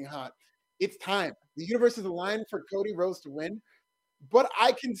was getting hot. It's time. The universe is aligned for Cody Rhodes to win. But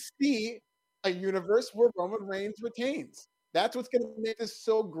I can see a universe where Roman Reigns retains. That's what's going to make this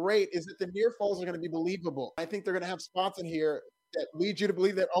so great, is that the near falls are going to be believable. I think they're going to have spots in here that lead you to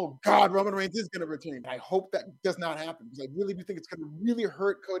believe that, oh God, Roman Reigns is going to retain. I hope that does not happen, because I really do think it's going to really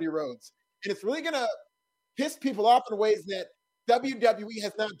hurt Cody Rhodes. And it's really going to piss people off in ways that WWE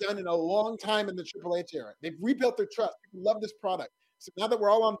has not done in a long time in the Triple H era. They've rebuilt their trust. People love this product. So now that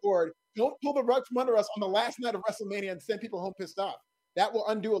we're all on board, don't pull the rug from under us on the last night of WrestleMania and send people home pissed off. That will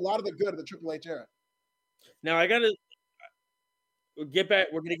undo a lot of the good of the Triple H era. Now, I got to get back.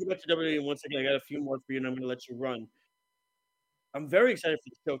 We're going to get back to WWE in 1 second. I got a few more for you, and I'm going to let you run. I'm very excited for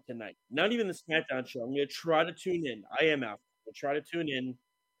the show tonight. Not even the SmackDown show. I'm going to try to tune in. I am out. I'll try to tune in.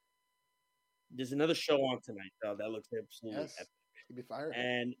 There's another show on tonight, though, that looks absolutely epic. Could be fired.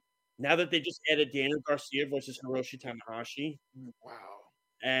 And now that they just added Daniel Garcia versus Hiroshi Tanahashi. Wow.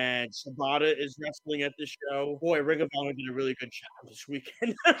 And Sabata is wrestling at the show. Boy, Ring of Honor did a really good job this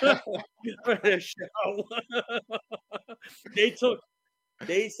weekend for this show.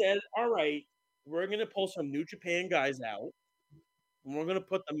 They said, all right, we're going to pull some New Japan guys out, and we're going to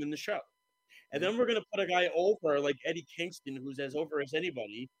put them in the show. And then we're going to put a guy over like Eddie Kingston, who's as over as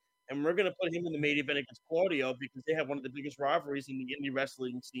anybody, and we're going to put him in the main event against Claudio because they have one of the biggest rivalries in the indie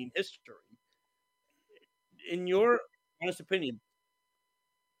wrestling scene history. In your honest opinion,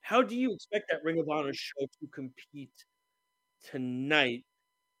 how do you expect that Ring of Honor show to compete tonight,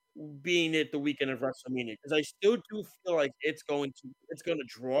 being at the weekend of WrestleMania? Because I still do feel like it's going to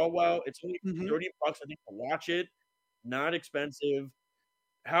draw well. It's only $30, I think, to watch it. Not expensive.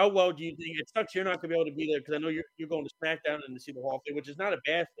 How well do you think it sucks? You're not going to be able to be there because I know you're going to SmackDown and to see the Hall of Fame, which is not a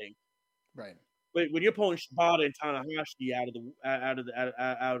bad thing. Right. But when you're pulling Shibata and Tanahashi out of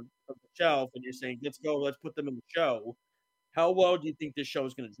the shelf, and you're saying, "Let's go, let's put them in the show," how well do you think this show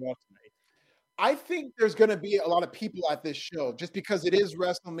is going to draw tonight? I think there's going to be a lot of people at this show just because it is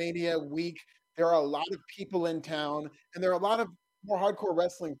WrestleMania week. There are a lot of people in town, and there are a lot of more hardcore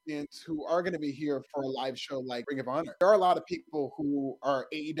wrestling fans who are going to be here for a live show like Ring of Honor. There are a lot of people who are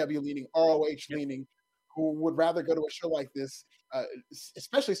AEW leaning, ROH leaning, who would rather go to a show like this,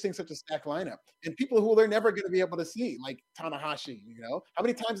 especially seeing such a stacked lineup, and people who they're never going to be able to see, like Tanahashi. You know, how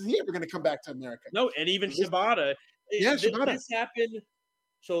many times is he ever going to come back to America? No, and even Shibata. Yeah, Shibata. This happened.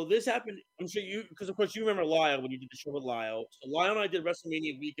 So this happened. I'm sure you, because of course you remember Lyle when you did the show with Lyle. So Lyle and I did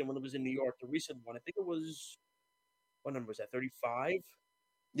WrestleMania weekend when it was in New York. The recent one, I think it was, what number was that? 35.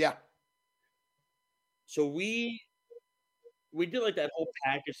 Yeah. So we did like that whole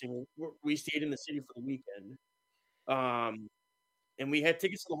package thing. We stayed in the city for the weekend, and we had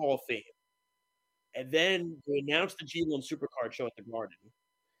tickets to the Hall of Fame. And then we announced the G1 Supercard show at the Garden.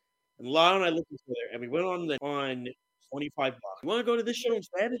 And Lyle and I looked into there, and we went on $25. You want to go to this show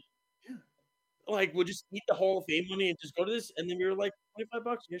instead? Yeah. Like, we'll just eat the Hall of Fame money and just go to this. And then we were like,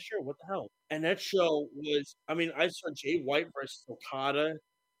 $25? Yeah, sure. What the hell? And that show was, I mean, I saw Jay White versus Okada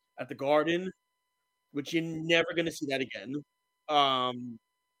at the Garden, which you're never going to see that again.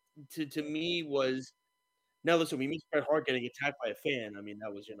 To me was, now listen, we meet Bret Hart getting attacked by a fan. I mean,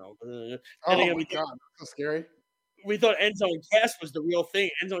 that was, oh my God, so scary. We thought Enzo and Cass was the real thing.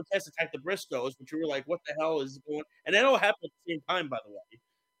 Enzo and Cass attacked the Briscoes, which we were like, what the hell is going on? And that all happened at the same time, by the way.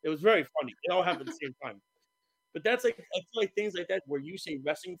 It was very funny. It all happened at the same time. But that's like, I feel like things like that where you say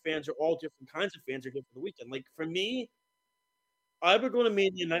wrestling fans are all different kinds of fans are here for the weekend. Like, for me, I would go to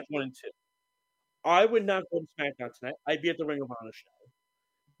Mania Night 1 and 2. I would not go to SmackDown tonight. I'd be at the Ring of Honor show.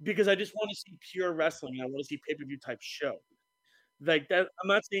 Because I just want to see pure wrestling. I want to see pay-per-view type show. Like that, I'm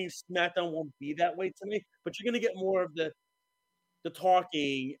not saying SmackDown won't be that way tonight, but you're going to get more of the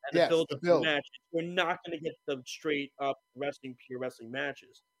talking and the build of the matches. We're not going to get the straight up wrestling, pure wrestling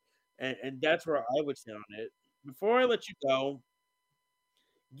matches, and that's where I would stand on it. Before I let you go,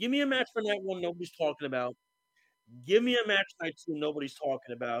 give me a match for night 1 nobody's talking about. Give me a match night 2 nobody's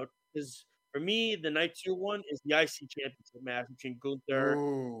talking about. Because for me, the night 2 one is the IC Championship match between Gunther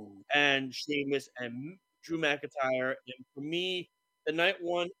and Sheamus and Drew McIntyre. And for me, the night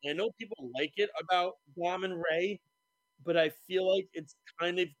 1, I know people like it about Dom and Ray, but I feel like it's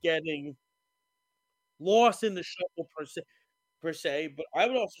kind of getting lost in the shuffle per se. But I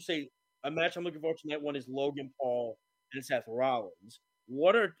would also say a match I'm looking forward to night 1 is Logan Paul and Seth Rollins.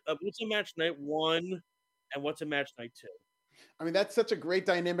 What's a match night 1 and what's a match night 2? I mean, that's such a great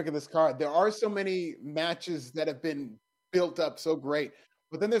dynamic of this card. There are so many matches that have been built up so great.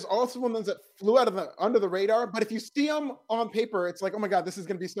 But then there's also ones that flew out of under the radar. But if you see them on paper, it's like, oh my God, this is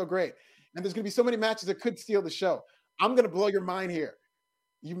going to be so great. And there's going to be so many matches that could steal the show. I'm going to blow your mind here.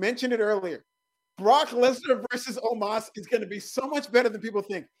 You mentioned it earlier. Brock Lesnar versus Omos is going to be so much better than people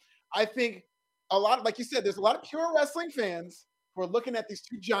think. I think a lot, like you said, there's a lot of pure wrestling fans who are looking at these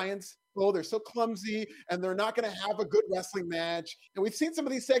two giants. Oh, they're so clumsy and they're not going to have a good wrestling match. And we've seen some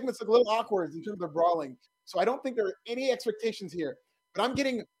of these segments look a little awkward in terms of their brawling. So I don't think there are any expectations here. But I'm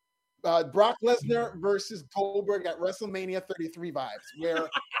getting Brock Lesnar versus Goldberg at WrestleMania 33 vibes, where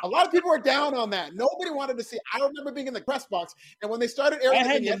a lot of people were down on that. Nobody wanted to see. I remember being in the press box, and when they started airing, I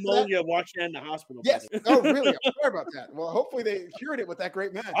had pneumonia watching that in the hospital. Yes. Oh, really? I'm sorry about that. Well, hopefully they cured it with that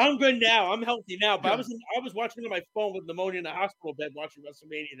great match. I'm good now. I'm healthy now. But yeah. I was watching on my phone with pneumonia in the hospital bed watching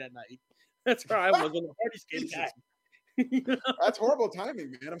WrestleMania that night. That's where I was on the party skate. That's horrible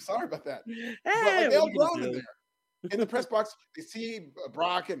timing, man. I'm sorry about that. Hey, but like, they all grown in there. In the press box, they see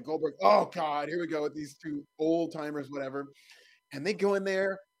Brock and Goldberg. Oh, God, here we go with these two old timers, whatever. And they go in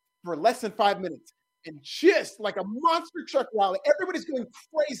there for less than 5 minutes and just like a monster truck rally. Everybody's going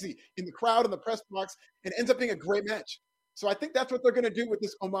crazy in the crowd in the press box, and it ends up being a great match. So I think that's what they're going to do with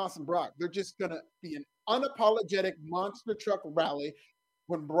this Omos and Brock. They're just going to be an unapologetic monster truck rally.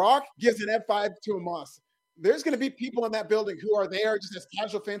 When Brock gives an F5 to Omos, there's going to be people in that building who are there just as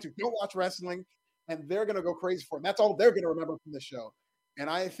casual fans who don't watch wrestling. And they're going to go crazy for him. That's all they're going to remember from the show. And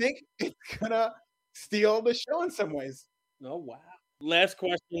I think it's going to steal the show in some ways. Oh, wow. Last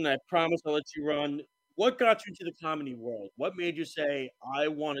question. I promise I'll let you run. What got you into the comedy world? What made you say, I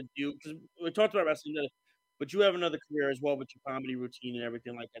want to do? Because we talked about wrestling, but you have another career as well with your comedy routine and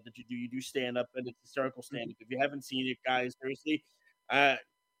everything like that you do. You do stand up, and it's hysterical stand up. If you haven't seen it, guys, seriously, the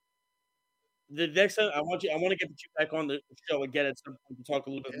next time I want to get you back on the show again at some point to talk a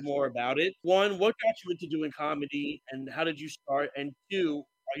little bit more about it. One, what got you into doing comedy, and how did you start? And two,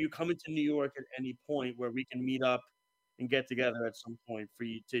 are you coming to New York at any point where we can meet up and get together at some point for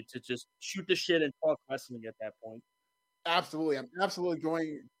you to just shoot the shit and talk wrestling at that point? Absolutely. I'm absolutely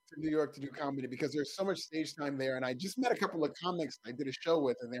going to New York to do comedy because there's so much stage time there. And I just met a couple of comics I did a show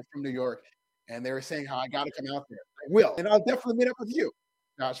with, and they're from New York. And they were saying how I got to come out there. I will. And I'll definitely meet up with you,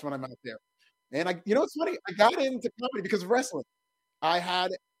 Josh, when I'm out there. And it's funny. I got into comedy because of wrestling. I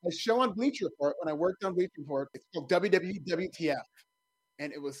had a show on Bleacher Report when I worked on Bleacher Report. It's called WWE WTF.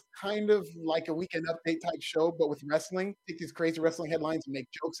 And it was kind of like a Weekend Update type show, but with wrestling. Take these crazy wrestling headlines and make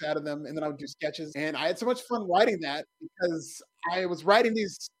jokes out of them. And then I would do sketches. And I had so much fun writing that because I was writing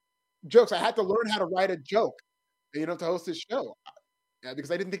these jokes. I had to learn how to write a joke, to host this show.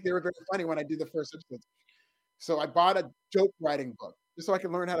 Because I didn't think they were very funny when I did the first episodes. So I bought a joke writing book just so I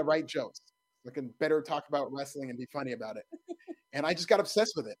could learn how to write jokes. So I can better talk about wrestling and be funny about it. And I just got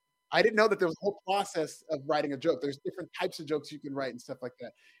obsessed with it. I didn't know that there was a whole process of writing a joke. There's different types of jokes you can write and stuff like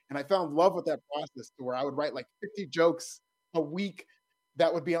that. And I fell in love with that process to where I would write like 50 jokes a week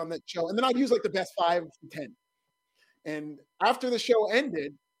that would be on that show. And then I'd use like the best 5 to 10. And after the show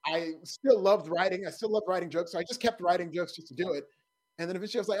ended, I still loved writing. I still loved writing jokes. So I just kept writing jokes just to do it. And then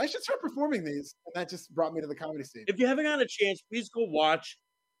eventually I was like, I should start performing these. And that just brought me to the comedy scene. If you haven't gotten a chance, please go watch.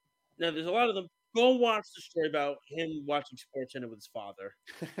 Now, there's a lot of them. Go watch the story about him watching SportsCenter with his father.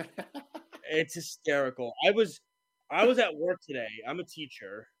 It's hysterical. I was at work today. I'm a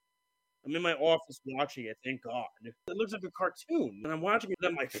teacher. I'm in my office watching it. Thank God. It looks like a cartoon. And I'm watching it,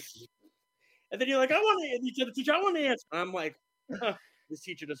 and I'm like, and then you're like, I want to answer. And I'm like, this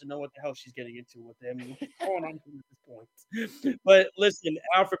teacher doesn't know what the hell she's getting into with him. What's going on at this point? But listen,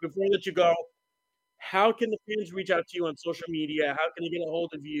 Alfred, before I let you go, how can the fans reach out to you on social media? How can they get a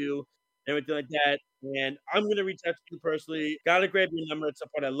hold of you? Everything like that. And I'm going to reach out to you personally. Got to grab your number at some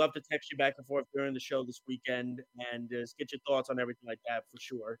point. I'd love to text you back and forth during the show this weekend and just get your thoughts on everything like that for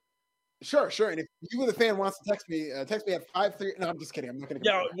sure. Sure. And if you, the fan, wants to text me at 5:30. No, I'm just kidding. I'm not going to.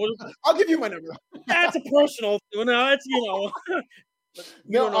 Yeah, I'll give you my number. That's a personal. No, that's You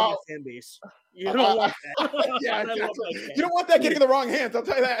don't know my fan base. You don't want that. Yeah, exactly. You don't want that getting in the wrong hands. I'll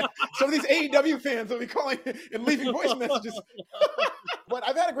tell you that. Some of these AEW fans will be calling and leaving voice messages. But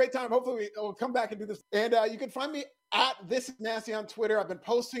I've had a great time. Hopefully we'll come back and do this. And you can find me at This Is Nasty on Twitter. I've been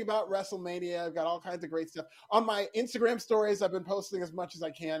posting about WrestleMania. I've got all kinds of great stuff. On my Instagram stories, I've been posting as much as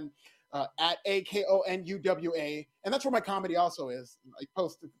I can at AKONUWA. And that's where my comedy also is. I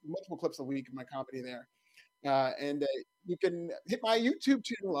post multiple clips a week of my comedy there. And you can hit my YouTube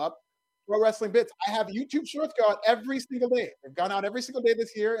channel up, Pro Wrestling Bits. I have YouTube shorts go out every single day. They've gone out every single day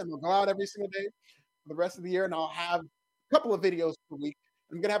this year, and they'll go out every single day for the rest of the year. And I'll have a couple of videos per week.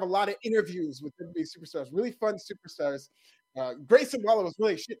 I'm going to have a lot of interviews with WWE superstars, really fun superstars. Grayson Waller was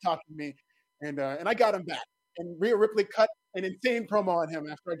really shit-talking me, and I got him back. And Rhea Ripley cut an insane promo on him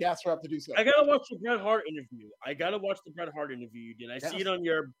after I gassed her up to do so. I got to watch the Bret Hart interview. You did. I see it on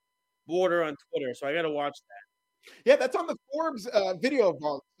your border on Twitter, so I got to watch that. Yeah, that's on the Forbes video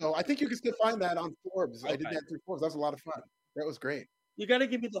vault. So I think you can still find that on Forbes. Okay. I did that through Forbes. That was a lot of fun. That was great. You got to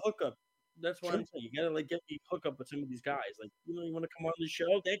give me the hookup. That's what I'm saying. You got to get me hook up with some of these guys. You want to come on the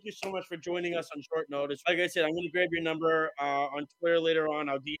show? Thank you so much for joining us on short notice. Like I said, I'm going to grab your number on Twitter later on.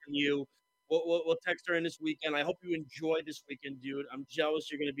 I'll DM you. We'll text her in this weekend. I hope you enjoy this weekend, dude. I'm jealous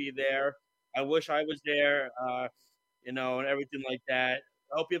you're going to be there. I wish I was there, and everything like that.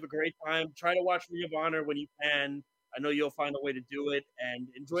 I hope you have a great time. Try to watch Ring of Honor when you can. I know you'll find a way to do it, and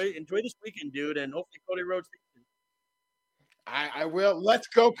enjoy this weekend, dude. And hopefully Cody Rhodes. I will. Let's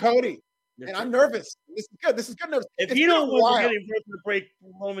go, Cody. And I'm nervous. This is good nervous. If you don't want to get him to break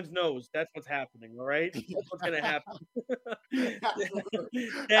Roman's nose, that's what's happening. All right, that's what's going to happen.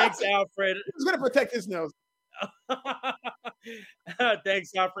 Thanks, Alfred. Who's going to protect his nose?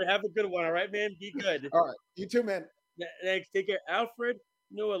 Thanks, Alfred. Have a good one. All right, man. Be good. All right. You too, man. Thanks. Take care, Alfred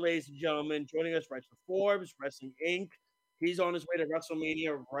Noah, ladies and gentlemen, joining us right for Forbes Wrestling Inc. He's on his way to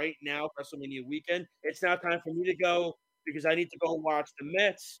WrestleMania right now, WrestleMania weekend. It's now time for me to go because I need to go watch the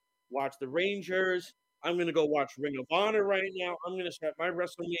Mets, watch the Rangers. I'm going to go watch Ring of Honor right now. I'm going to start my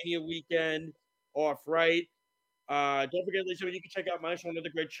WrestleMania weekend off right. Don't forget, ladies and gentlemen, you can check out my show and other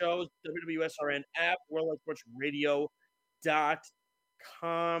great shows, WWSRN app,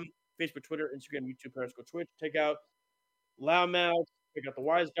 WorldWideSportsRadio.com, Facebook, Twitter, Instagram, YouTube, Periscope, Twitch. Check out Loudmouth, check out the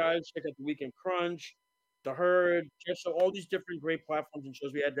Wise Guys, check out the Weekend Crunch, The Herd, just so all these different great platforms and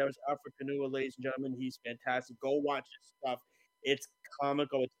shows we had. That was Alfred Kanua, ladies and gentlemen. He's fantastic. Go watch his stuff. It's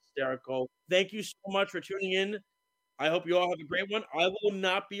comical. It's hysterical. Thank you so much for tuning in. I hope you all have a great one. I will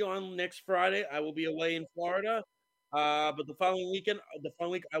not be on next Friday. I will be away in Florida. But the following week,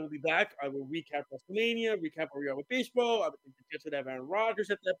 I will be back. I will recap WrestleMania, recap where we are with baseball. I think the Jets would have Aaron Rodgers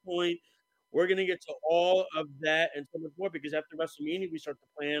at that point. We're going to get to all of that and so much more because after WrestleMania, we start to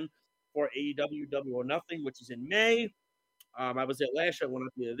plan for AEW Double or Nothing, which is in May. I was there last year. I will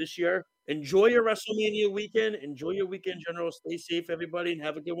not be there this year. Enjoy your WrestleMania weekend. Enjoy your weekend in general. Stay safe, everybody, and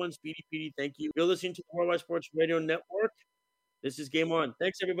have a good one. Speedy Petey, thank you. You're listening to the Worldwide Sports Radio Network. This is Game On.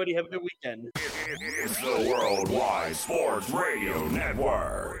 Thanks, everybody. Have a good weekend. It's the Worldwide Sports Radio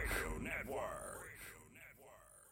Network.